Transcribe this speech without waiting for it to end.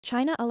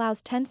China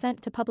allows Tencent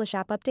to publish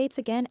app updates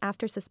again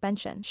after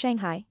suspension.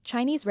 Shanghai,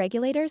 Chinese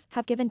regulators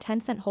have given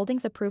Tencent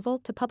Holdings approval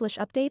to publish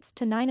updates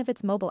to 9 of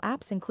its mobile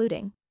apps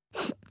including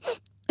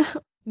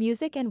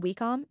Music and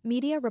WeCom,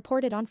 media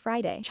reported on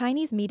Friday.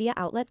 Chinese media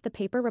outlet The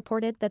Paper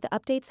reported that the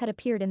updates had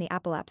appeared in the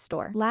Apple App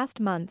Store. Last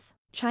month,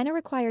 China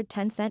required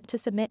Tencent to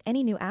submit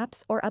any new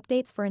apps or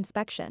updates for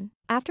inspection.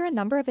 After a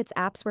number of its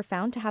apps were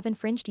found to have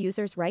infringed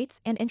users' rights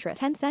and interests,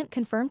 Tencent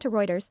confirmed to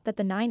Reuters that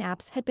the 9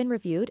 apps had been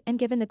reviewed and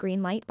given the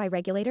green light by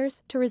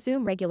regulators to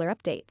resume regular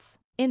updates.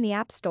 In the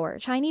App Store,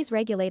 Chinese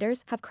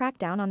regulators have cracked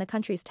down on the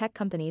country's tech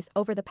companies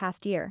over the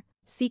past year,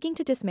 seeking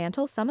to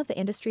dismantle some of the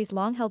industry's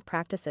long-held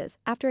practices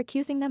after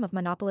accusing them of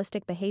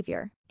monopolistic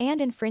behavior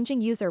and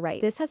infringing user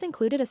rights. This has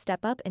included a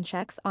step up in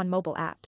checks on mobile apps.